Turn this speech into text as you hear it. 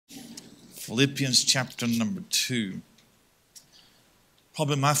Philippians chapter number 2.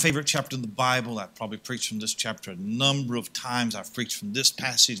 Probably my favorite chapter in the Bible. I've probably preached from this chapter a number of times. I've preached from this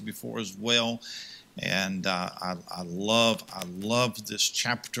passage before as well. And I love this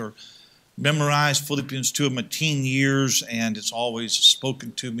chapter. Memorized Philippians 2 in my teen years, and it's always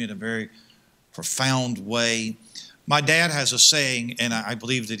spoken to me in a very profound way. My dad has a saying, and I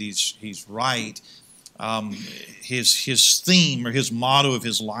believe that he's right. His theme or his motto of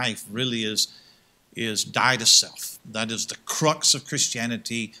his life really is die to self. That is the crux of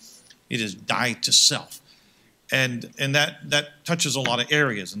Christianity. It is die to self. And that touches a lot of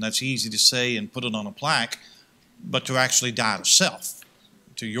areas, and that's easy to say and put it on a plaque, but to actually die to self,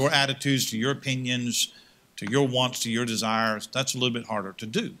 to your attitudes, to your opinions, to your wants, to your desires, that's a little bit harder to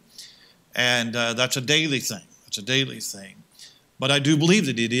do. And that's a daily thing. It's a daily thing. But I do believe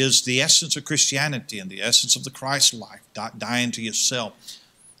that it is the essence of Christianity and the essence of the Christ life, dying to yourself.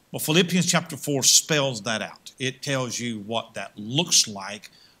 Well, Philippians chapter 4 spells that out. It tells you what that looks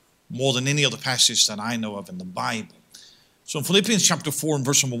like more than any other passage that I know of in the Bible. So in Philippians chapter 4 and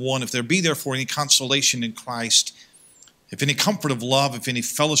verse number 1, if there be therefore any consolation in Christ, if any comfort of love, if any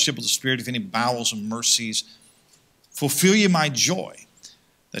fellowship of the Spirit, if any bowels and mercies, fulfill ye my joy,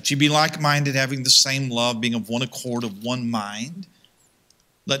 that ye be like-minded, having the same love, being of one accord, of one mind.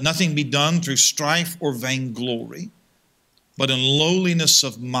 Let nothing be done through strife or vainglory, but in lowliness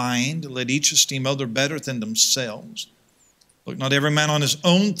of mind, let each esteem other better than themselves. Look not every man on his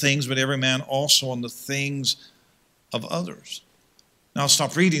own things, but every man also on the things of others. Now I'll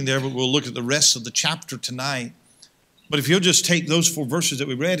stop reading there, but we'll look at the rest of the chapter tonight. But if you'll just take those 4 verses that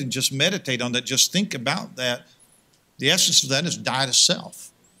we read and just meditate on that, just think about that, the essence of that is die to self.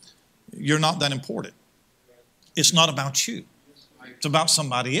 You're not that important. It's not about you. It's about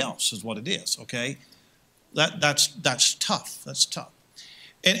somebody else is what it is, okay? That's tough. That's tough.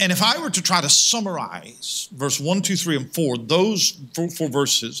 And if I were to try to summarize verse 1, 2, 3, and 4, those 4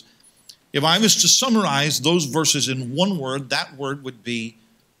 verses, if I was to summarize those verses in one word, that word would be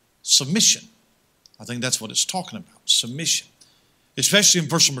submission. I think that's what it's talking about, submission. Especially in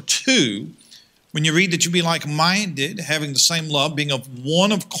verse number 2, when you read that you be like-minded, having the same love, being of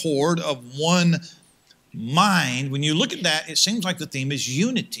one accord, of one mind. When you look at that, it seems like the theme is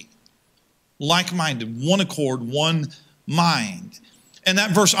unity. Like-minded, one accord, one mind. And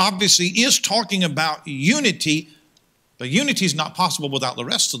that verse obviously is talking about unity, but unity is not possible without the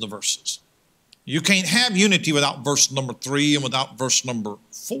rest of the verses. You can't have unity without verse number 3 and without verse number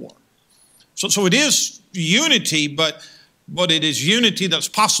 4. So it is unity, but it is unity that's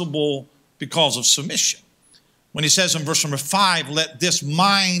possible because of submission. When he says in verse number 5, let this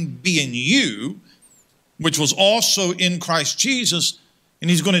mind be in you, which was also in Christ Jesus, and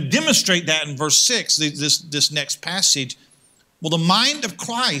he's going to demonstrate that in verse 6, this next passage. Well, the mind of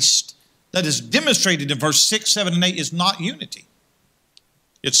Christ that is demonstrated in verse 6, 7, and 8 is not unity.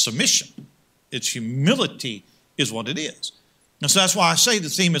 It's submission. It's humility is what it is. And so that's why I say the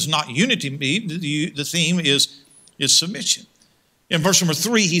theme is not unity. The theme is submission. In verse number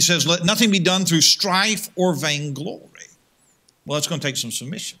 3, he says, let nothing be done through strife or vainglory. Well, that's going to take some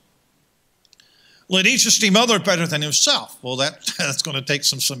submission. Let each esteem other better than himself. Well, that's going to take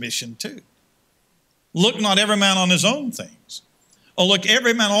some submission too. Look not every man on his own things. Or look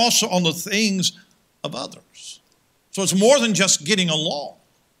every man also on the things of others. So it's more than just getting along.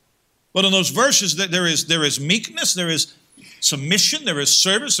 But in those verses, there is meekness, there is submission, there is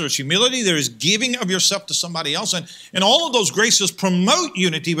service, there is humility, there is giving of yourself to somebody else. And all of those graces promote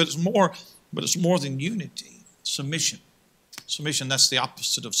unity, but it's more than unity. Submission. Submission, that's the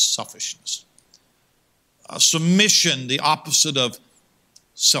opposite of selfishness. Submission, the opposite of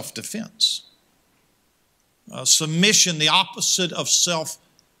self-defense. Submission, the opposite of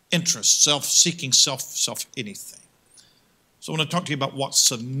self-interest, self-seeking, self-anything. So I want to talk to you about what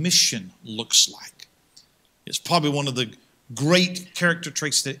submission looks like. It's probably one of the great character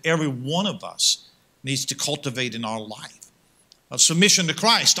traits that every one of us needs to cultivate in our life. Submission to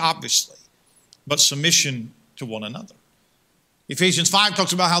Christ, obviously, but submission to one another. Ephesians 5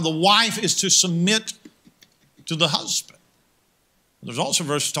 talks about how the wife is to submit to the husband. There's also a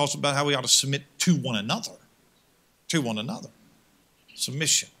verse that talks about how we ought to submit to one another. To one another.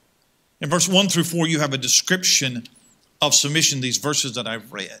 Submission. In verse 1 through 4, you have a description of submission, these verses that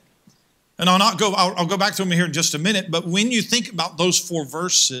I've read. And I'll go back to them here in just a minute, but when you think about those 4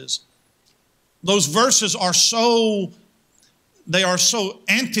 verses, those verses are so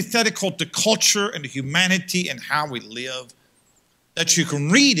antithetical to culture and to humanity and how we live that you can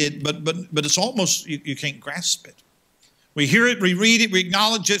read it, but it's almost, you can't grasp it. We hear it, we read it, we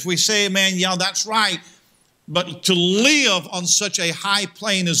acknowledge it, we say, man, yeah, that's right. But to live on such a high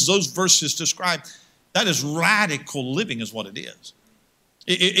plane as those verses describe, that is radical living is what it is.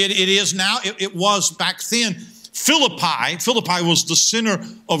 It is now. It was back then. Philippi was the center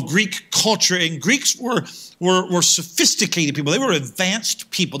of Greek culture, and Greeks were sophisticated people. They were advanced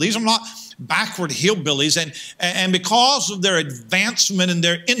people. These are not backward hillbillies, and because of their advancement and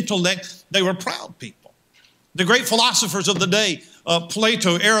their intellect, they were proud people. The great philosophers of the day,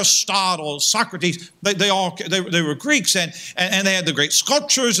 Plato, Aristotle, Socrates, they were Greeks, and they had the great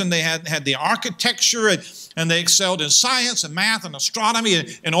sculptures, and they had the architecture, and they excelled in science and math and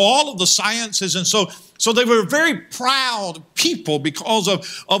astronomy and all of the sciences. And so they were very proud people because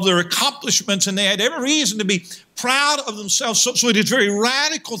of their accomplishments, and they had every reason to be proud of themselves. So it is very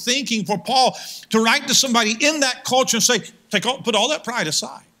radical thinking for Paul to write to somebody in that culture and say, put all that pride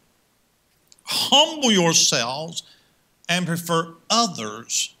aside. Humble yourselves and prefer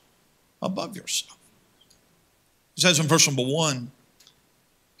others above yourself. He says in verse number 1,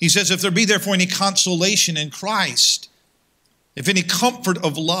 he says, if there be therefore any consolation in Christ, if any comfort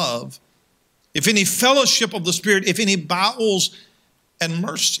of love, if any fellowship of the Spirit, if any bowels and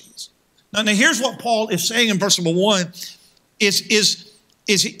mercies. Now here's what Paul is saying in verse number 1, is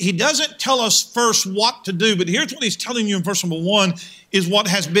he doesn't tell us first what to do, but here's what he's telling you in verse number 1 is what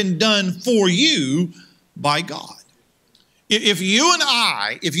has been done for you by God. If you and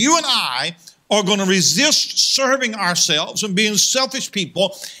I are going to resist serving ourselves and being selfish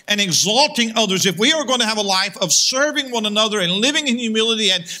people and exalting others, if we are going to have a life of serving one another and living in humility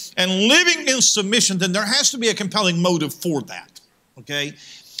and living in submission, then there has to be a compelling motive for that, okay?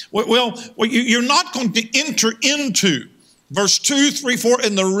 Well, you're not going to enter into verse 2, 3, 4,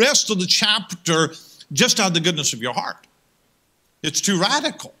 and the rest of the chapter just out of the goodness of your heart. It's too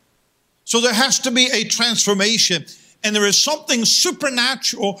radical. So there has to be a transformation, and there is something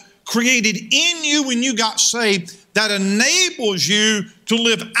supernatural created in you when you got saved that enables you to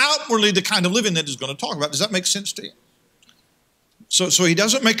live outwardly the kind of living that he's going to talk about. Does that make sense to you? So he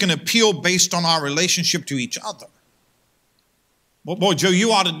doesn't make an appeal based on our relationship to each other. Well, boy, Joe,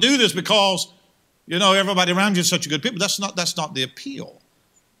 you ought to do this because, everybody around you is such a good people. That's not the appeal.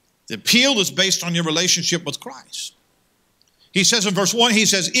 The appeal is based on your relationship with Christ. He says in verse 1, he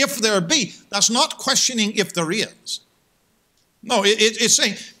says, if there be. That's not questioning if there is. No, it's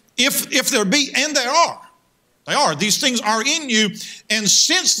saying, if there be, and there are. They are. These things are in you. And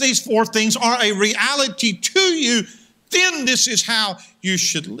since these four things are a reality to you, then this is how you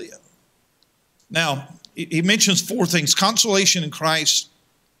should live. Now, he mentions four things: consolation in Christ,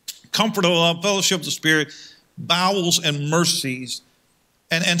 comfort of love, fellowship of the Spirit, bowels and mercies.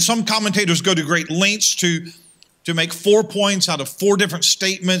 And some commentators go to great lengths to make 4 points out of 4 different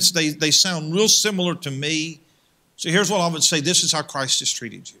statements. They sound real similar to me. So here's what I would say. This is how Christ has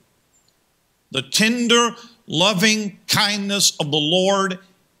treated you. The tender, loving kindness of the Lord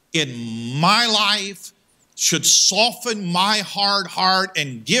in my life should soften my hard heart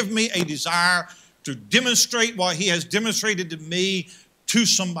and give me a desire to demonstrate what he has demonstrated to me to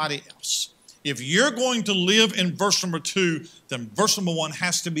somebody else. If you're going to live in verse number 2, then verse number 1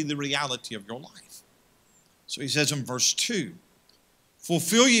 has to be the reality of your life. So he says in verse 2,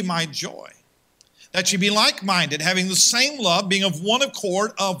 fulfill ye my joy, that ye be like-minded, having the same love, being of one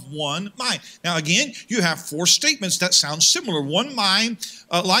accord, of one mind. Now again, you have 4 statements that sound similar. One mind,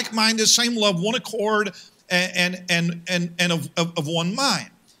 like-minded, same love, one accord, and of one mind.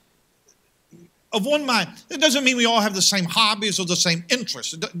 Of one mind. It doesn't mean we all have the same hobbies or the same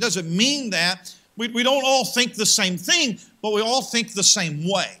interests. It doesn't mean that. We don't all think the same thing, but we all think the same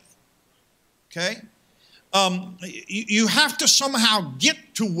way. Okay? You have to somehow get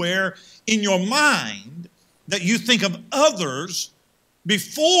to where in your mind that you think of others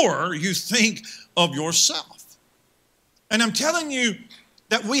before you think of yourself. And I'm telling you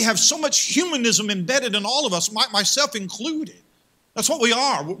that we have so much humanism embedded in all of us, myself included. That's what we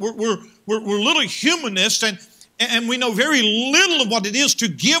are. We're little humanists, and we know very little of what it is to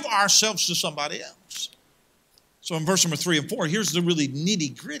give ourselves to somebody else. So in verse number 3 and 4, here's the really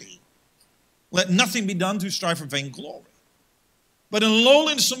nitty-gritty. Let nothing be done through strife or vainglory, but in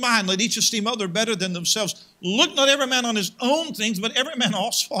lowliness of mind, let each esteem other better than themselves. Look not every man on his own things, but every man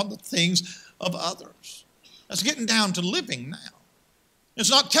also on the things of others. That's getting down to living now. It's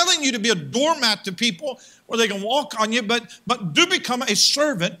not telling you to be a doormat to people where they can walk on you, but do become a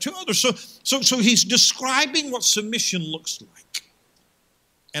servant to others. So he's describing what submission looks like.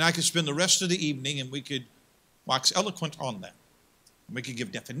 And I could spend the rest of the evening and we could wax eloquent on that. We could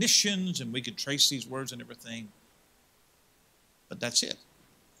give definitions and we could trace these words and everything. But that's it.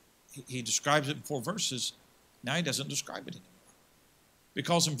 He describes it in 4 verses. Now he doesn't describe it anymore.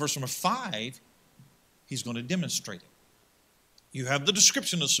 Because in verse number 5, he's going to demonstrate it. You have the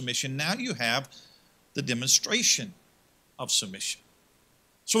description of submission. Now you have the demonstration of submission.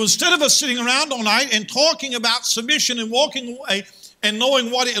 So instead of us sitting around all night and talking about submission and walking away and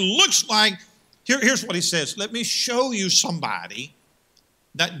knowing what it looks like, here's what he says. Let me show you somebody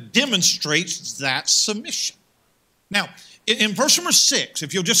that demonstrates that submission. Now, in verse number 6,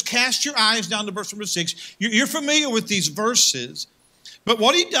 if you'll just cast your eyes down to verse number 6, you're familiar with these verses. But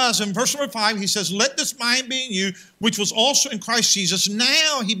what he does in verse number 5, he says, let this mind be in you, which was also in Christ Jesus.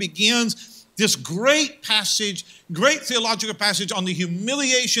 Now he begins this great passage, great theological passage on the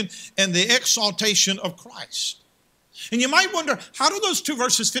humiliation and the exaltation of Christ. And you might wonder, how do those two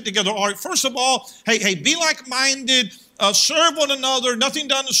verses fit together? All right, first of all, hey, be like-minded, serve one another, nothing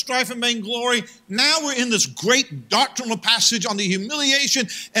done to strife and vainglory. Now we're in this great doctrinal passage on the humiliation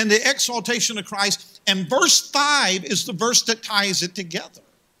and the exaltation of Christ. And verse 5 is the verse that ties it together.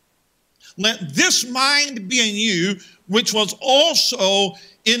 Let this mind be in you, which was also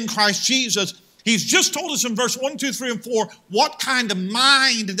in Christ Jesus. He's just told us in verse 1, 2, 3, and 4 what kind of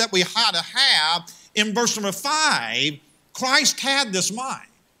mind that we had to have. In verse number 5, Christ had this mind.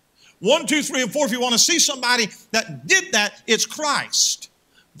 1, 2, 3, and 4, if you want to see somebody that did that, it's Christ.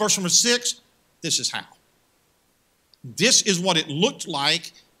 Verse number 6, this is how. This is what it looked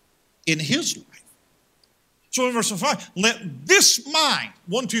like in his life. So in verse number 5, let this mind,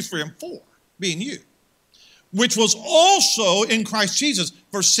 1, 2, 3, and 4, be in you, which was also in Christ Jesus.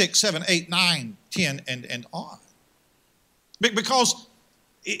 Verse 6, 7, 8, 9, 10, and on. Because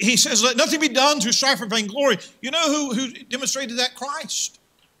he says, let nothing be done through strife or vainglory. You know who demonstrated that? Christ.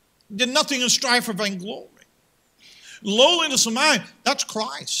 Did nothing in strife or vainglory. Lowliness of mind, that's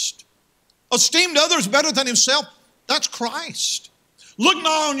Christ. Esteemed others better than himself, that's Christ. Look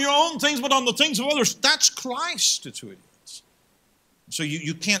not on your own things, but on the things of others, that's Christ. That's who it is. So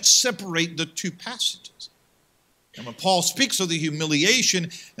you can't separate the two passages. And when Paul speaks of the humiliation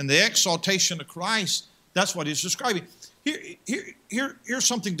and the exaltation of Christ, that's what he's describing. Here's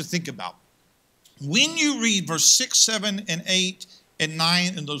something to think about. When you read verse 6, 7, and 8, and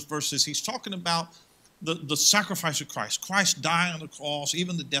 9 in those verses, he's talking about the sacrifice of Christ. Christ dying on the cross,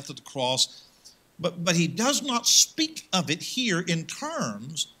 even the death of the cross. But he does not speak of it here in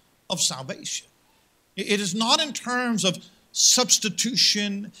terms of salvation. It is not in terms of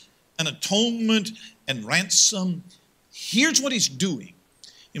substitution and atonement and ransom. Here's what he's doing.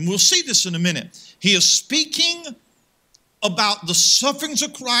 And we'll see this in a minute. He is speaking about the sufferings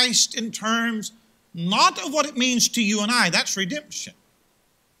of Christ in terms not of what it means to you and I, that's redemption.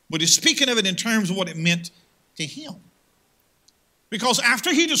 But he's speaking of it in terms of what it meant to him. Because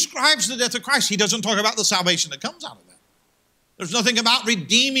after he describes the death of Christ, he doesn't talk about the salvation that comes out of that. There's nothing about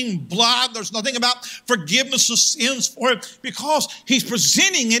redeeming blood. There's nothing about forgiveness of sins for it, because he's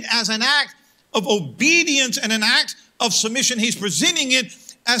presenting it as an act of obedience and an act of submission. He's presenting it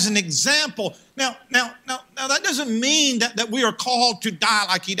as an example. Now that doesn't mean that we are called to die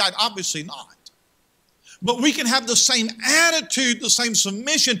like he died. Obviously not. But we can have the same attitude, the same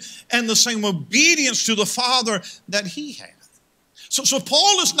submission, and the same obedience to the Father that he had. So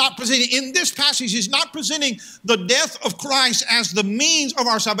Paul is not presenting, in this passage, he's not presenting the death of Christ as the means of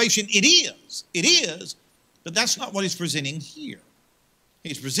our salvation. It is, but that's not what he's presenting here.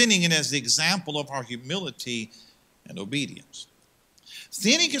 He's presenting it as the example of our humility and obedience.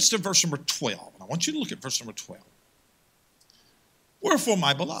 Then he gets to verse number 12. And I want you to look at verse number 12. Wherefore,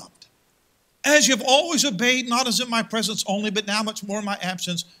 my beloved, as you have always obeyed, not as in my presence only, but now much more in my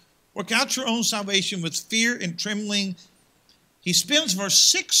absence, work out your own salvation with fear and trembling. He spends verse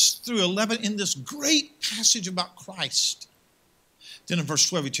 6 through 11 in this great passage about Christ. Then in verse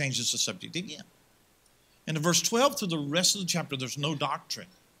 12, he changes the subject again. And in verse 12 through the rest of the chapter, there's no doctrine.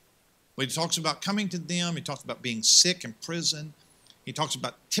 But he talks about coming to them. He talks about being sick in prison. He talks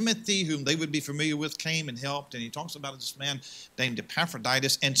about Timothy, whom they would be familiar with, came and helped. And he talks about this man named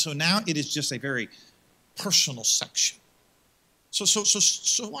Epaphroditus. And so now it is just a very personal section. So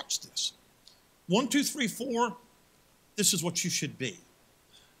watch this. 1, 2, 3, 4, this is what you should be.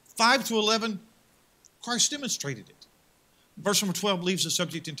 5 to 11, Christ demonstrated it. Verse number 12 leaves the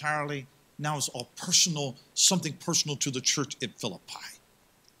subject entirely. Now it's all personal, something personal to the church at Philippi.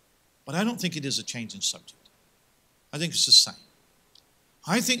 But I don't think it is a change in subject. I think it's the same.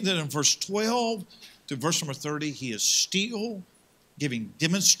 I think that in verse 12 to verse number 30, he is still giving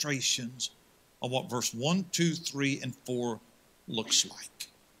demonstrations of what verse 1, 2, 3, and 4 looks like.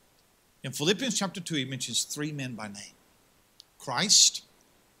 In Philippians chapter 2, he mentions 3 men by name: Christ,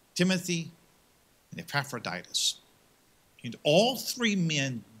 Timothy, and Epaphroditus. And all 3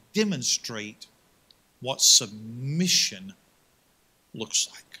 men demonstrate what submission looks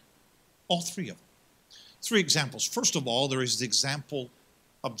like. All 3 of them. Three examples. First of all, there is the example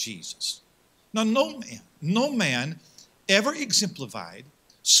of Jesus. Now, no man ever exemplified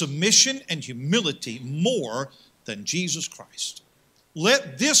submission and humility more than Jesus Christ.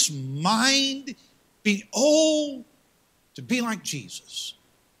 Let this mind be, to be like Jesus.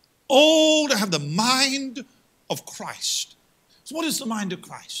 To have the mind of Christ. So what is the mind of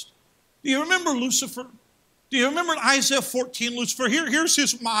Christ? Do you remember Lucifer? Do you remember in Isaiah 14, Lucifer? Here's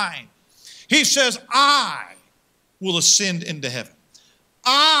his mind. He says, I will ascend into heaven.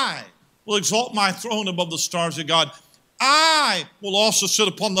 I will exalt my throne above the stars of God. I will also sit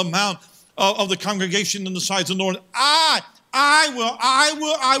upon the mount of the congregation in the sides of the Lord. I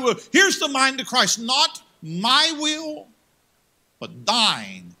will. Here's the mind of Christ. Not my will, but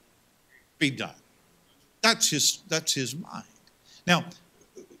thine be done. That's his mind. Now,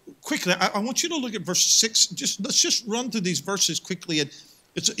 quickly, I want you to look at verse 6. Let's just run through these verses quickly. And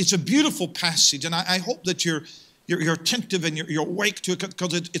it's a beautiful passage, and I hope that you're attentive and you're awake to it,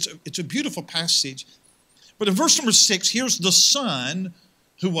 because it's a beautiful passage. But in verse number 6, here's the Son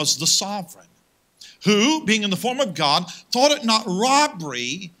who was the sovereign, who, being in the form of God, thought it not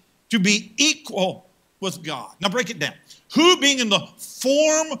robbery to be equal with God. Now break it down. Who, being in the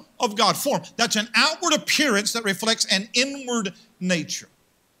form of God, form, that's an outward appearance that reflects an inward nature.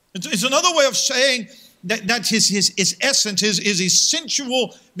 It's another way of saying that's his essence, his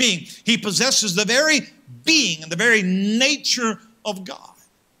essential being. He possesses the very being and the very nature of God.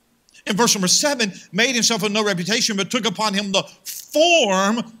 In verse number 7, made himself of no reputation, but took upon him the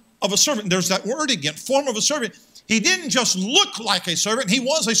form of a servant. There's that word again, form of a servant. He didn't just look like a servant, he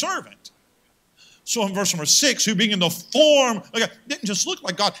was a servant. So in verse number 6, who being in the form of God, didn't just look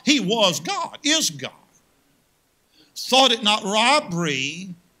like God, he was God, is God. Thought it not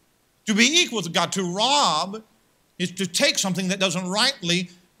robbery to be equal to God. To rob is to take something that doesn't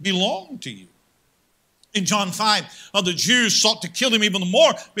rightly belong to you. In John 5, the Jews sought to kill him even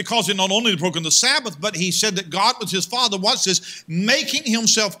more because he not only had broken the Sabbath, but he said that God was his Father. Watch this, making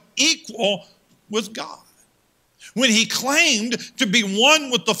himself equal with God. When he claimed to be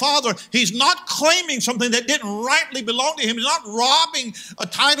one with the Father, he's not claiming something that didn't rightly belong to him. He's not robbing a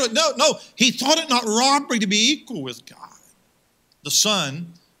title. No, he thought it not robbery to be equal with God. The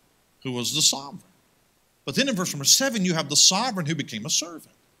Son who was the sovereign. But then in verse number 7, you have the sovereign who became a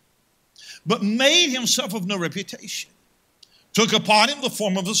servant, but made himself of no reputation, took upon him the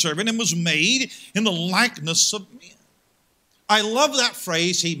form of a servant, and was made in the likeness of men. I love that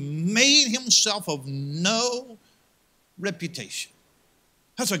phrase, he made himself of no reputation.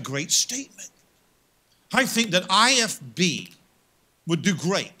 That's a great statement. I think that IFB would do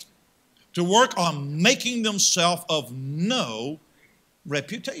great to work on making themselves of no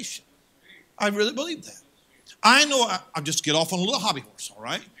reputation. I really believe that. I know, I'll just get off on a little hobby horse, all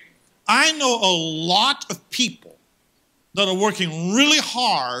right? I know a lot of people that are working really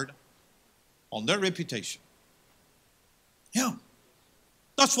hard on their reputation. Yeah.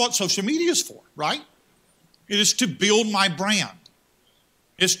 That's what social media is for, right? It is to build my brand.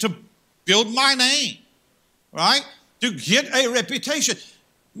 It's to build my name, right? To get a reputation.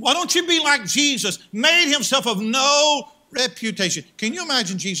 Why don't you be like Jesus? Made himself of no reputation. Can you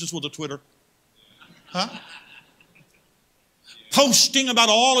imagine Jesus with a Twitter? Huh? Posting about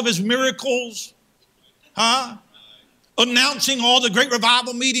all of his miracles. Huh? Announcing all the great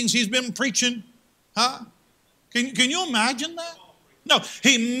revival meetings he's been preaching. Huh? Can you imagine that? No,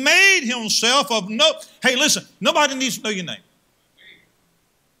 he made himself of no. Hey, listen, nobody needs to know your name.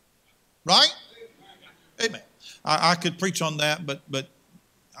 Right? Amen. I could preach on that, but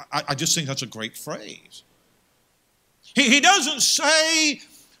I just think that's a great phrase. He doesn't say,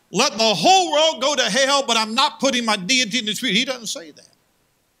 let the whole world go to hell, but I'm not putting my deity in the spirit. He doesn't say that.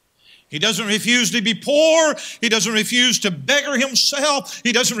 He doesn't refuse to be poor. He doesn't refuse to beggar himself.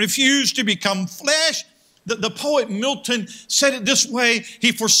 He doesn't refuse to become flesh. The poet Milton said it this way: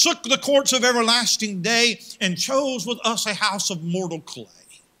 he forsook the courts of everlasting day and chose with us a house of mortal clay.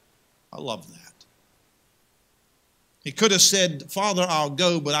 I love that. He could have said, Father, I'll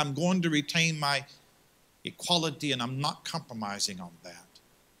go, but I'm going to retain my equality and I'm not compromising on that.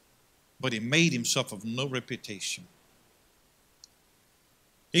 But he made himself of no reputation.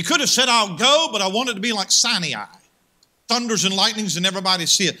 He could have said, I'll go, but I want it to be like Sinai. Thunders and lightnings and everybody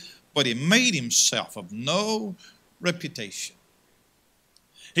see it. But he made himself of no reputation.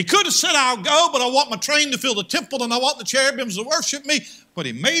 He could have said, I'll go, but I want my train to fill the temple and I want the cherubims to worship me. But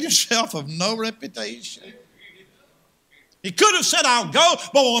he made himself of no reputation. He could have said, I'll go,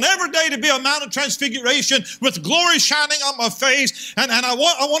 but I want every day to be a Mount of Transfiguration with glory shining on my face, and I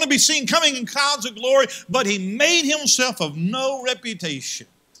want to be seen coming in clouds of glory. But he made himself of no reputation.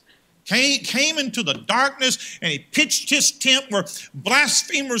 came into the darkness, and he pitched his tent where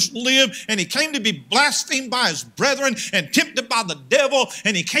blasphemers live, and he came to be blasphemed by his brethren and tempted by the devil,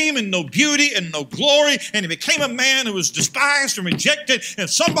 and he came in no beauty and no glory, and he became a man who was despised and rejected, and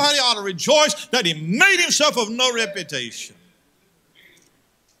somebody ought to rejoice that he made himself of no reputation.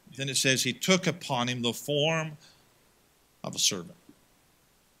 Then it says he took upon him the form of a servant.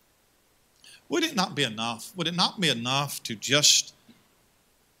 Would it not be enough? Would it not be enough to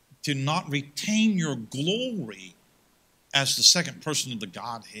not retain your glory as the second person of the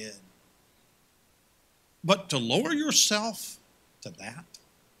Godhead, but to lower yourself to that?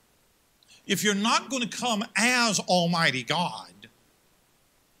 If you're not going to come as Almighty God,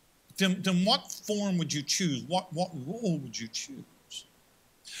 then what form would you choose? What role would you choose?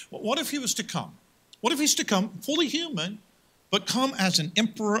 Well, what if he was to come? What if he's to come fully human, but come as an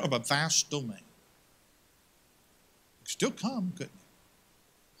emperor of a vast domain? He'd still come, couldn't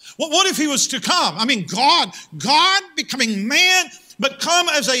he? Well, what if he was to come? I mean, God becoming man, but come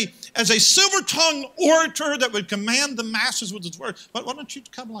as a silver-tongued orator that would command the masses with his word. But why don't you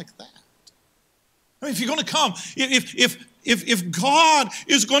come like that? I mean, if you're going to come, if God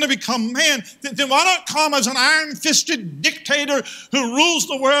is going to become man, then why not come as an iron-fisted dictator who rules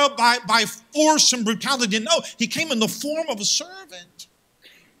the world by force and brutality? No, he came in the form of a servant.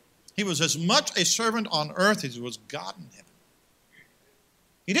 He was as much a servant on earth as he was God in heaven.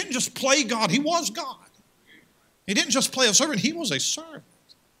 He didn't just play God, he was God. He didn't just play a servant, he was a servant.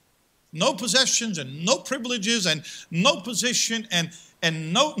 No possessions and no privileges and no position and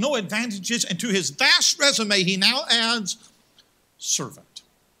no advantages. And to his vast resume, he now adds servant.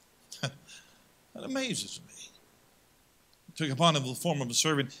 That amazes me. He took upon him the form of a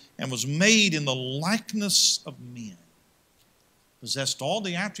servant and was made in the likeness of men. Possessed all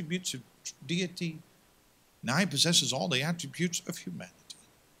the attributes of deity. Now he possesses all the attributes of humanity.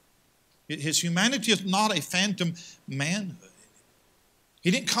 His humanity is not a phantom manhood. He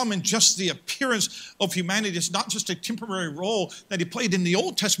didn't come in just the appearance of humanity. It's not just a temporary role that he played in the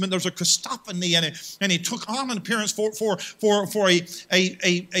Old Testament. There's a Christophany, and he took on an appearance for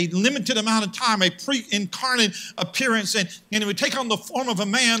a limited amount of time, a pre-incarnate appearance, and he would take on the form of a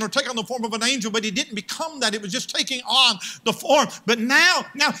man or take on the form of an angel, but he didn't become that. It was just taking on the form. But now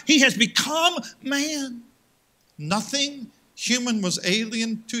he has become man. Nothing human was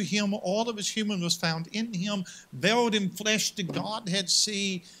alien to him. All of his human was found in him. Veiled in flesh did Godhead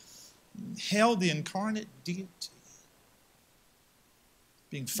see. Held the incarnate deity.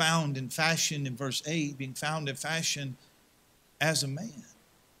 Being found in fashion, in verse 8, being found in fashion as a man.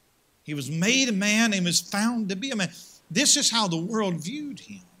 He was made a man and was found to be a man. This is how the world viewed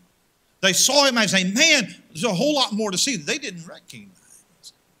him. They saw him as a man. There's a whole lot more to see that they didn't recognize.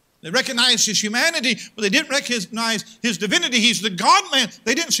 They recognized his humanity, but they didn't recognize his divinity. He's the God-man.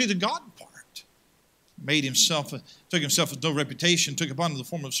 They didn't see the God part. Took himself with no reputation, took upon the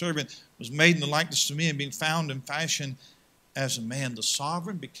form of a servant, was made in the likeness of men, being found in fashion as a man. The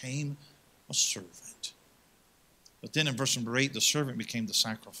sovereign became a servant. But then in verse number 8, the servant became the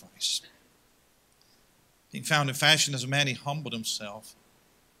sacrifice. Being found in fashion as a man, he humbled himself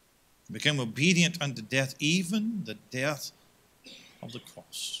and became obedient unto death, even the death of the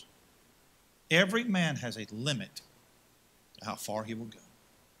cross. Every man has a limit to how far he will go.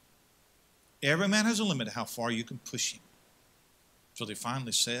 Every man has a limit to how far you can push him. So he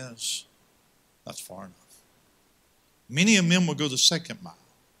finally says, that's far enough. Many of men will go the second mile.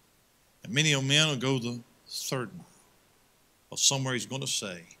 And many of men will go the third mile. But somewhere he's going to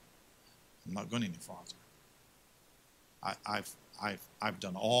say, I'm not going any farther. I've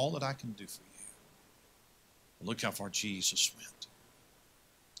done all that I can do for you. But look how far Jesus went.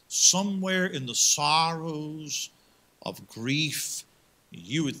 Somewhere in the sorrows of grief,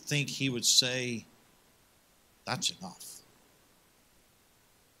 you would think he would say, that's enough.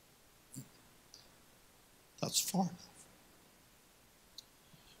 That's far enough.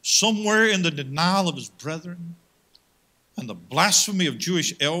 Somewhere in the denial of his brethren and the blasphemy of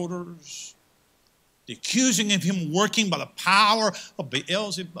Jewish elders, the accusing of him working by the power of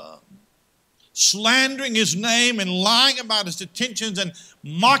Beelzebub, slandering his name and lying about his intentions and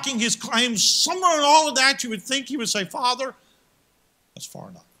mocking his claims, somewhere in all of that you would think he would say, Father, that's far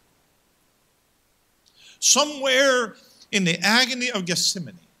enough. Somewhere in the agony of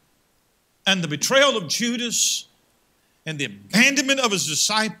Gethsemane and the betrayal of Judas and the abandonment of his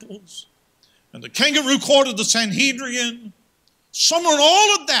disciples and the kangaroo court of the Sanhedrin, somewhere in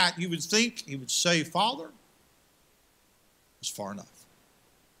all of that you would think he would say, Father, that's far enough.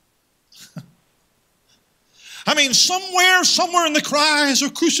 I mean, somewhere in the cries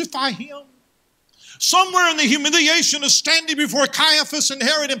of crucify him, somewhere in the humiliation of standing before Caiaphas and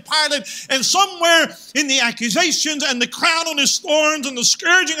Herod and Pilate, and somewhere in the accusations and the crown on his thorns and the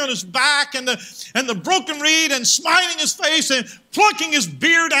scourging on his back and the broken reed and smiting his face and plucking his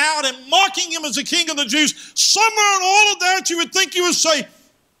beard out and mocking him as the king of the Jews, somewhere in all of that you would think he would say,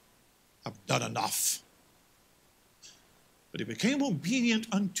 I've done enough. But he became obedient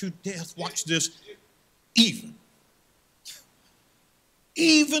unto death. Watch this. Even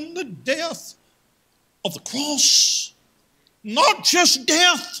the death of the cross. Not just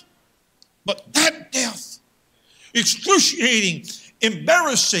death, but that death. Excruciating,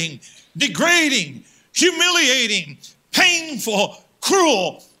 embarrassing, degrading, humiliating, painful,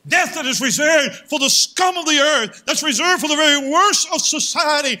 cruel, death that is reserved for the scum of the earth, that's reserved for the very worst of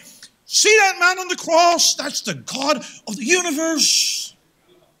society. See that man on the cross? That's the God of the universe.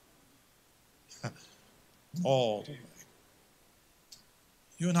 All the way.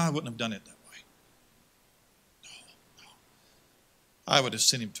 You and I wouldn't have done it that way. No. I would have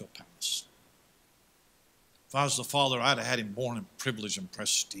sent him to a palace. If I was the father, I'd have had him born in privilege and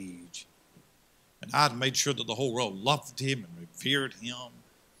prestige. And I'd have made sure that the whole world loved him and revered him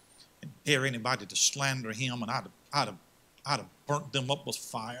and dare anybody to slander him. And I'd have burnt them up with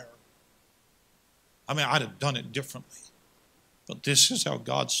fire. I mean, I'd have done it differently. But this is how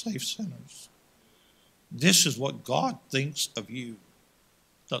God saves sinners. This is what God thinks of you.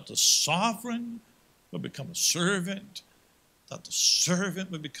 That the sovereign would become a servant. That the servant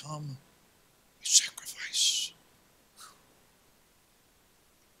would become a sacrifice.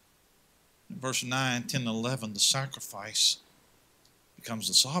 In verse 9, 10, and 11, the sacrifice becomes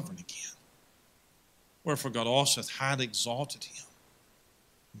the sovereign again. Wherefore God also hath highly exalted him,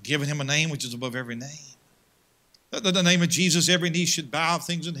 given him a name which is above every name. That in the name of Jesus every knee should bow,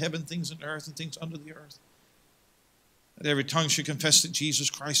 things in heaven, things in earth, and things under the earth. That every tongue should confess that Jesus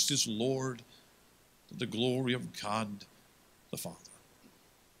Christ is Lord, to the glory of God the Father.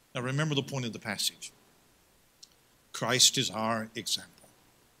 Now remember the point of the passage. Christ is our example.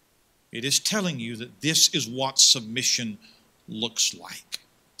 It is telling you that this is what submission looks like.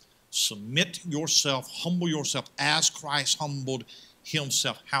 Submit yourself, humble yourself as Christ humbled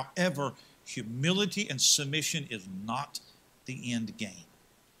himself. However, humility and submission is not the end game.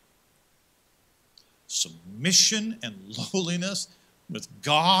 Submission and lowliness with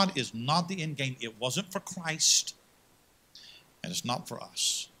God is not the end game. It wasn't for Christ, and it's not for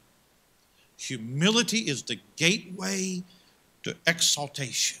us. Humility is the gateway to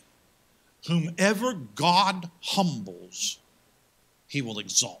exaltation. Whomever God humbles, he will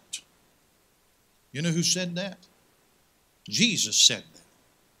exalt. You know who said that? Jesus said that.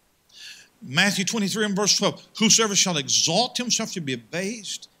 Matthew 23 and verse 12, whosoever shall exalt himself shall be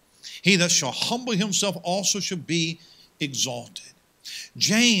abased. He that shall humble himself also shall be exalted.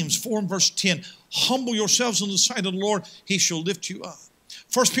 James 4 and verse 10, humble yourselves in the sight of the Lord, he shall lift you up.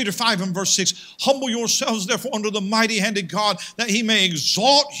 1 Peter 5 and verse 6, humble yourselves therefore under the mighty hand of God, that he may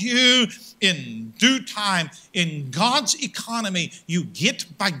exalt you in due time. In God's economy, you get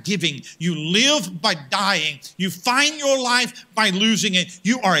by giving. You live by dying. You find your life by losing it.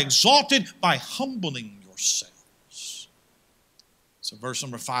 You are exalted by humbling yourselves. So verse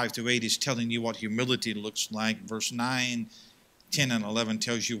number 5 to 8 is telling you what humility looks like. Verse 9, 10, and 11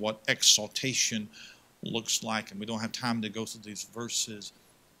 tells you what exaltation looks like. And we don't have time to go through these verses.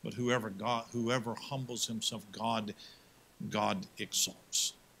 But whoever humbles himself, God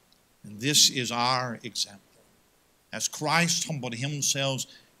exalts. And this is our example. As Christ humbled himself,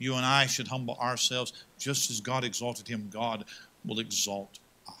 you and I should humble ourselves. Just as God exalted him, God will exalt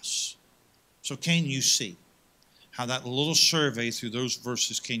us. So can you see how that little survey through those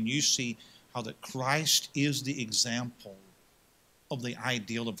verses, can you see how that Christ is the example of the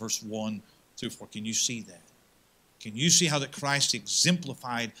ideal of verse 1 through 4? Can you see that? Can you see how that Christ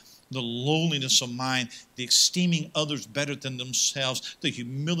exemplified the lowliness of mind, the esteeming others better than themselves, the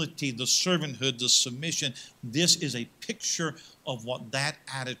humility, the servanthood, the submission? This is a picture of what that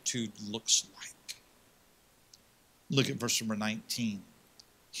attitude looks like. Look at verse number 19.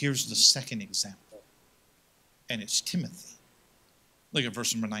 Here's the second example, and it's Timothy. Look at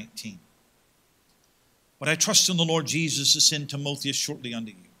verse number 19. But I trust in the Lord Jesus to send Timotheus shortly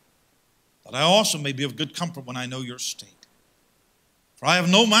unto you, that I also may be of good comfort when I know your state. For I have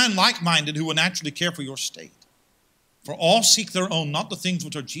no man like-minded who will naturally care for your state. For all seek their own, not the things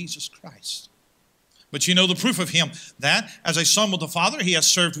which are Jesus Christ. But you know the proof of him, that as a son with the Father, he has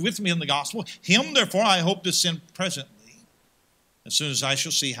served with me in the gospel. Him, therefore, I hope to send presently, as soon as I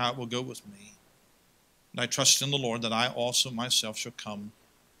shall see how it will go with me. And I trust in the Lord that I also myself shall come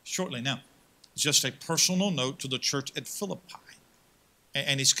shortly. Now, just a personal note to the church at Philippi.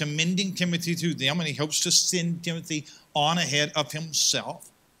 And he's commending Timothy to them, and he hopes to send Timothy on ahead of himself.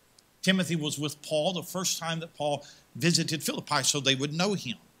 Timothy was with Paul the first time that Paul visited Philippi, so they would know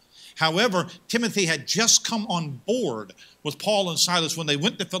him. However, Timothy had just come on board with Paul and Silas when they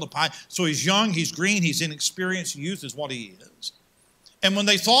went to Philippi, so he's young, he's green, he's inexperienced. Youth is what he is. And when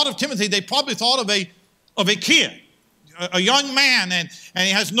they thought of Timothy, they probably thought of a kid, a young man, and he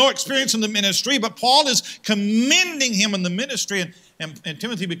has no experience in the ministry, but Paul is commending him in the ministry, and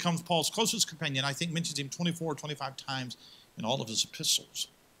Timothy becomes Paul's closest companion. I think mentions him 24 or 25 times in all of his epistles.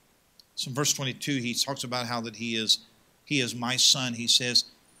 So in verse 22, he talks about how that he is my son. He says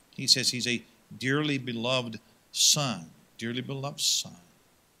he's a dearly beloved son. Dearly beloved son.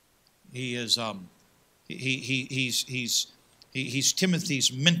 He is he's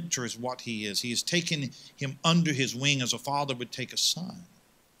Timothy's mentor is what he is. He has taken him under his wing as a father would take a son.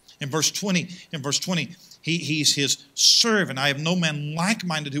 In verse 20, he's his servant. I have no man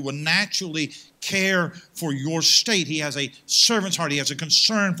like-minded who will naturally care for your state. He has a servant's heart. He has a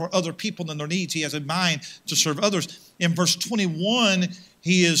concern for other people and their needs. He has a mind to serve others. In verse 21,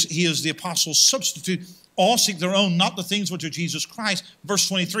 he is the apostle's substitute. All seek their own, not the things which are Jesus Christ. Verse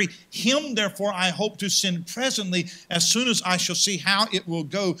 23, him therefore I hope to send presently as soon as I shall see how it will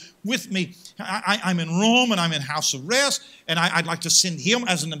go with me. I'm in Rome and I'm in house arrest, and I'd like to send him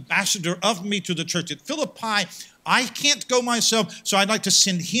as an ambassador of me to the church at Philippi. I can't go myself, so I'd like to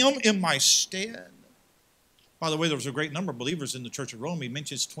send him in my stead. By the way, there was a great number of believers in the church of Rome. He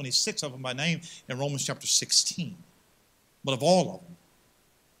mentions 26 of them by name in Romans chapter 16. But of all of them,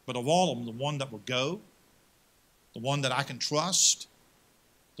 the one that will go, the one that I can trust,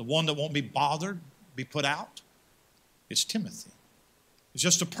 the one that won't be bothered, be put out, is Timothy. It's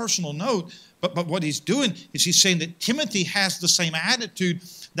just a personal note, but what he's doing is he's saying that Timothy has the same attitude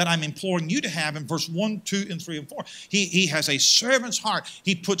that I'm imploring you to have in verse 1, 2, and 3, and 4. He has a servant's heart.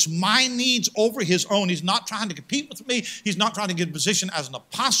 He puts my needs over his own. He's not trying to compete with me. He's not trying to get a position as an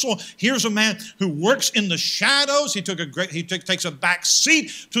apostle. Here's a man who works in the shadows. He takes a back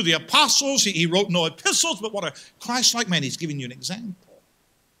seat to the apostles. He wrote no epistles, but what a Christ-like man. He's giving you an example.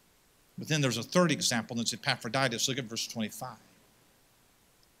 But then there's a third example, and it's Epaphroditus. Look at verse 25.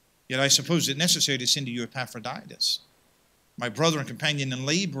 Yet I suppose it necessary to send to you Epaphroditus, my brother and companion and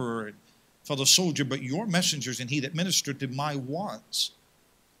laborer and fellow soldier, but your messengers and he that ministered to my wants.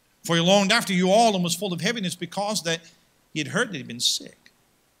 For he longed after you all and was full of heaviness because that he had heard that he had been sick.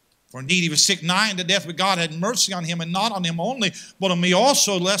 For indeed he was sick nigh unto death, but God had mercy on him, and not on him only, but on me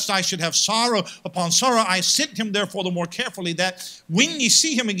also, lest I should have sorrow upon sorrow. I sent him therefore the more carefully, that when ye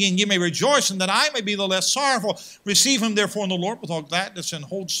see him again, ye may rejoice, and that I may be the less sorrowful. Receive him therefore in the Lord with all gladness, and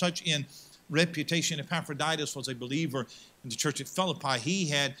hold such in reputation. Epaphroditus was a believer in the church at Philippi.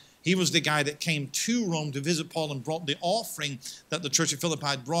 He was the guy that came to Rome to visit Paul and brought the offering that the church at Philippi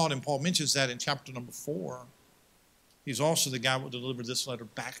had brought, and Paul mentions that in chapter number 4. He's also the guy who will deliver this letter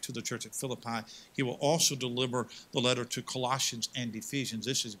back to the church at Philippi. He will also deliver the letter to Colossians and Ephesians.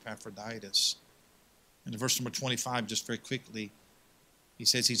 This is Epaphroditus. And in verse number 25, just very quickly, he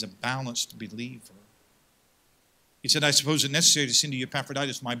says he's a balanced believer. He said, I suppose it necessary to send to you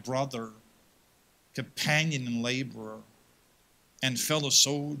Epaphroditus, my brother, companion and laborer, and fellow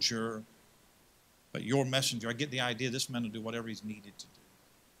soldier, but your messenger. I get the idea this man will do whatever he's needed to do.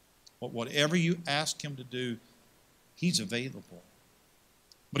 But whatever you ask him to do, he's available.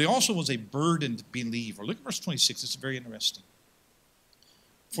 But he also was a burdened believer. Look at verse 26. It's very interesting.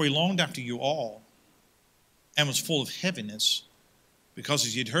 For he longed after you all and was full of heaviness, because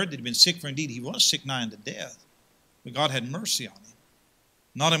as you'd heard that he'd been sick, for indeed he was sick nigh unto death. But God had mercy on him.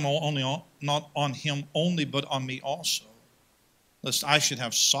 Not on him only, but on me also, lest I should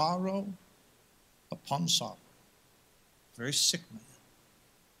have sorrow upon sorrow. Very sick man.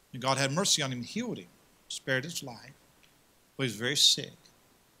 And God had mercy on him, healed him, spared his life. But he was very sick.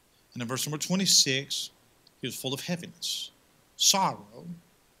 And in verse number 26, he was full of heaviness, sorrow,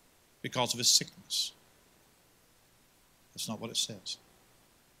 because of his sickness. That's not what it says.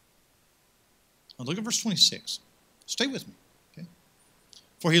 Now look at verse 26. Stay with me. Okay?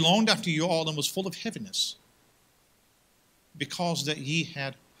 For he longed after you all and was full of heaviness, because that ye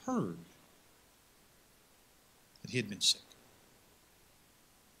had heard that he had been sick.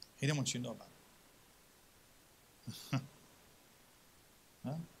 He didn't want you to know about it.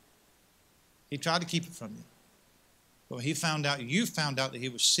 Huh? He tried to keep it from you. But when you found out that he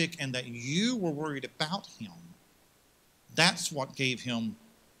was sick and that you were worried about him, that's what gave him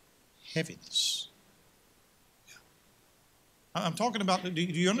heaviness. Yeah. I'm talking about, do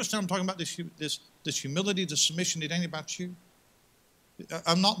you understand I'm talking about this humility, this submission? It ain't about you.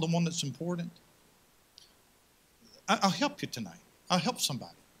 I'm not the one that's important. I'll help you tonight. I'll help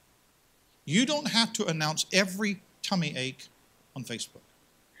somebody. You don't have to announce every tummy ache on Facebook.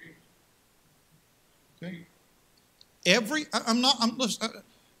 Okay?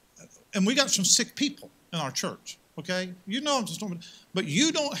 And we got some sick people in our church. Okay? You know I'm just talking about, but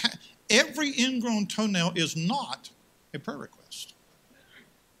you don't have, every ingrown toenail is not a prayer request.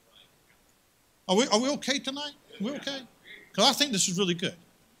 Are we okay tonight? Are we okay? Because I think this is really good.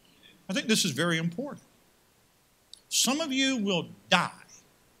 I think this is very important. Some of you will die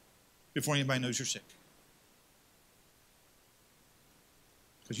before anybody knows you're sick.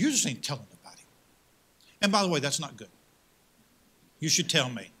 Because you just ain't telling nobody. And by the way, that's not good. You should tell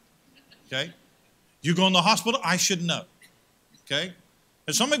me. Okay? You go in the hospital, I should know. Okay?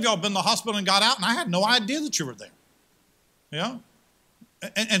 And some of y'all been in the hospital and got out, and I had no idea that you were there. Yeah?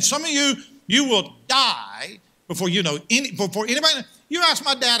 And some of you, you will die before you know before anybody. You ask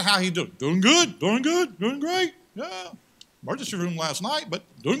my dad how he doing. Doing good, doing great. Yeah. Emergency room last night, but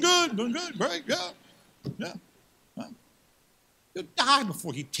doing good, great, yeah. Yeah. Huh? You'll die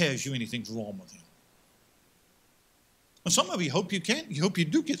before he tells you anything's wrong with him. And some of you hope you can't. You hope you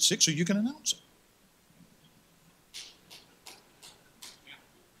do get sick so you can announce it.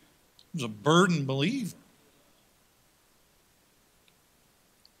 He was a burdened believer.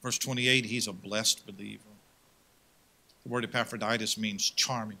 Verse 28, he's a blessed believer. The word Epaphroditus means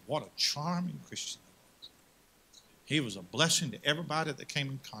charming. What a charming Christian he was. He was a blessing to everybody that came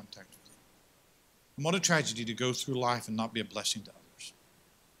in contact with him. And what a tragedy to go through life and not be a blessing to others.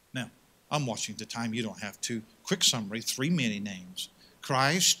 Now, I'm watching the time. You don't have to. Quick summary, 3 many names.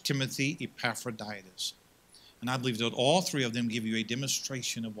 Christ, Timothy, Epaphroditus. And I believe that all 3 of them give you a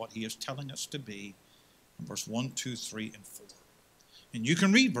demonstration of what he is telling us to be in verse 1, 2, 3, and 4. And you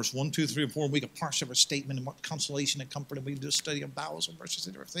can read verse 1, 2, 3, and 4, and we can parse every statement and what consolation and comfort, and we can do a study of vowels and verses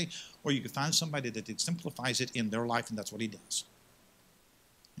and everything. Or you can find somebody that exemplifies it in their life, and that's what he does.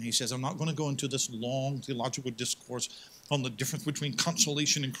 And he says, I'm not going to go into this long theological discourse on the difference between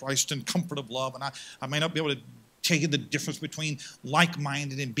consolation in Christ and comfort of love. And I may not be able to tell you the difference between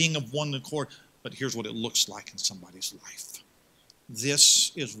like-minded and being of one accord, but here's what it looks like in somebody's life.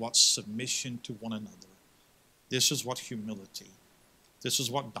 This is what submission to one another. This is what humility. This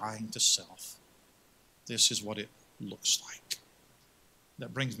is what dying to self. This is what it looks like.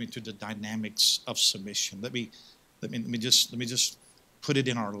 That brings me to the dynamics of submission. Let me just put it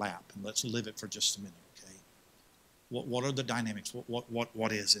in our lap and let's live it for just a minute, okay? What are the dynamics?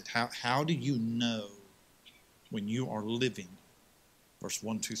 What is it? How do you know when you are living verse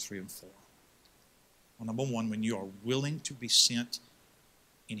 1, 2, 3, and 4? Well, number 1, when you are willing to be sent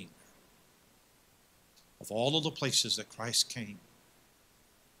anywhere. Of all of the places that Christ came,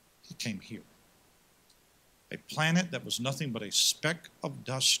 he came here. A planet that was nothing but a speck of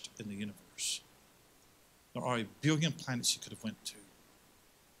dust in the universe. There are a billion planets he could have went to,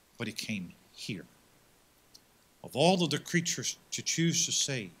 but he came here. Of all of the creatures to choose to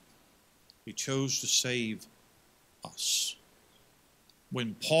save, he chose to save us.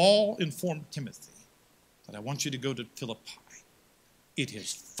 When Paul informed Timothy that I want you to go to Philippi, it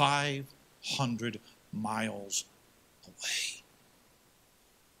is 500 miles away.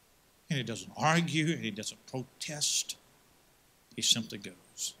 And he doesn't argue, and he doesn't protest. He simply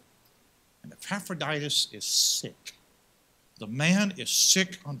goes. And Epaphroditus is sick. The man is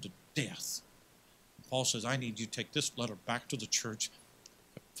sick unto death. And Paul says, I need you to take this letter back to the church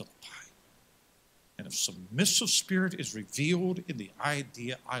at Philippi. And if submissive spirit is revealed in the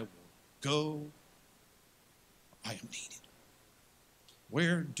idea, I will go, I am needed.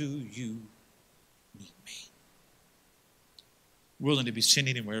 Where do you need me? Willing to be sent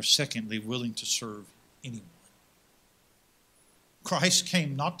anywhere. Secondly, willing to serve anyone. Christ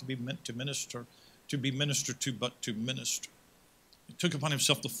came not to be meant to minister, to be ministered to, but to minister. He took upon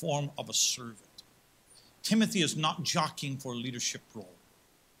himself the form of a servant. Timothy is not jockeying for a leadership role.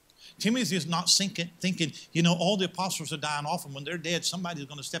 Timothy is not thinking, all the apostles are dying off, and when they're dead, somebody's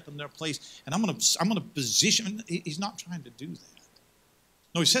going to step in their place, and I'm going to position. He's not trying to do that.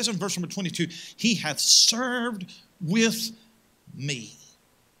 No, he says in verse number 22, he hath served with me.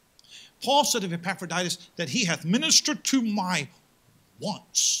 Paul said of Epaphroditus that he hath ministered to my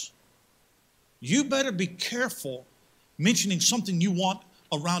wants. You better be careful mentioning something you want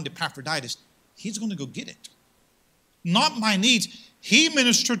around Epaphroditus. He's going to go get it. Not my needs. He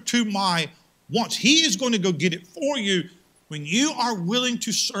ministered to my wants. He is going to go get it for you when you are willing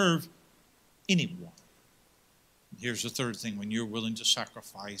to serve anyone. Here's the third thing, when you're willing to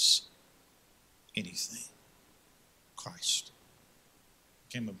sacrifice anything. Christ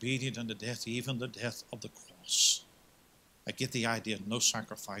became obedient unto death, even the death of the cross. I get the idea no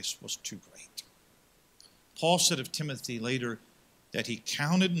sacrifice was too great. Paul said of Timothy later that he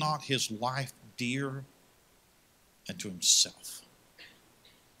counted not his life dear unto himself.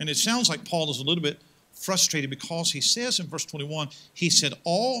 And it sounds like Paul is a little bit frustrated because he says in verse 21, he said,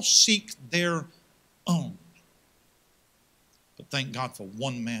 all seek their own. But thank God for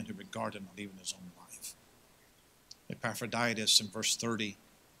one man who regarded not even his own life. Epaphroditus in verse 30,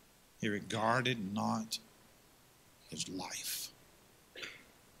 he regarded not his life.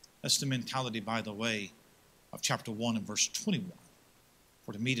 That's the mentality, by the way, of chapter 1 and verse 21.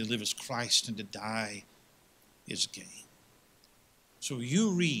 For to me to live is Christ and to die is gain. So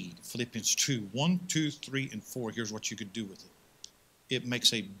you read Philippians 2, 1, 2, 3, and 4. Here's what you could do with it. It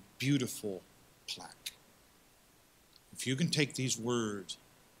makes a beautiful plaque. If you can take these words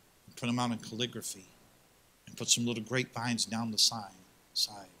and print them out in calligraphy and put some little grapevines down the side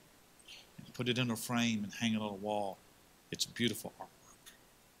and put it in a frame and hang it on a wall, it's beautiful artwork.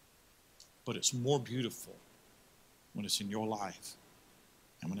 But it's more beautiful when it's in your life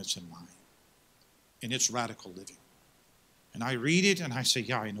and when it's in mine. And it's radical living. And I read it and I say,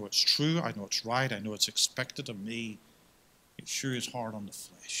 yeah, I know it's true. I know it's right. I know it's expected of me. It sure is hard on the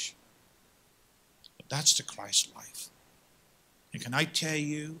flesh. But that's the Christ life. And can I tell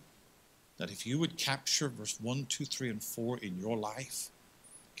you that if you would capture verse 1, 2, 3, and 4 in your life,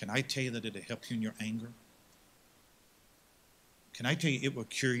 can I tell you that it'll help you in your anger? Can I tell you it will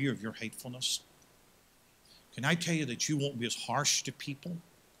cure you of your hatefulness? Can I tell you that you won't be as harsh to people?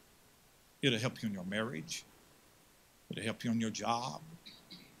 It'll help you in your marriage. It'll help you on your job.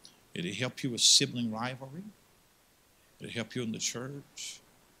 It'll help you with sibling rivalry. It'll help you in the church.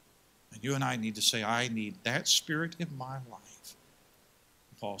 And you and I need to say, I need that spirit in my life.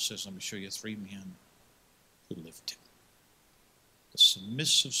 Paul says, let me show you 3 men who lived it. The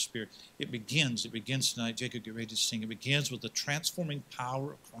submissive spirit. It begins tonight. Jacob, get ready to sing. It begins with the transforming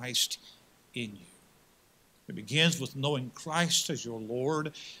power of Christ in you. It begins with knowing Christ as your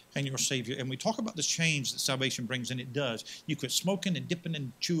Lord and your Savior. And we talk about the change that salvation brings, and it does. You quit smoking and dipping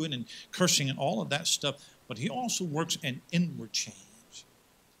and chewing and cursing and all of that stuff, but he also works an inward change.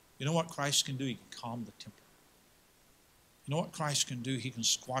 You know what Christ can do? He can calm the temper. You know what Christ can do? He can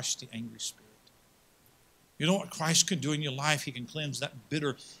squash the angry spirit. You know what Christ can do in your life? He can cleanse that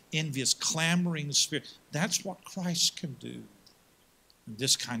bitter, envious, clamoring spirit. That's what Christ can do. And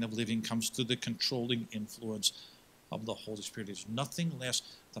this kind of living comes through the controlling influence of the Holy Spirit. It's nothing less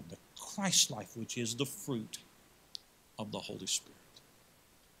than the Christ life, which is the fruit of the Holy Spirit.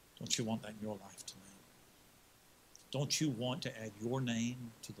 Don't you want that in your life tonight? Don't you want to add your name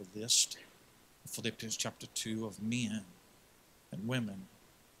to the list of Philippians chapter 2 of men and women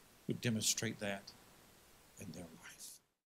who demonstrate that in their life?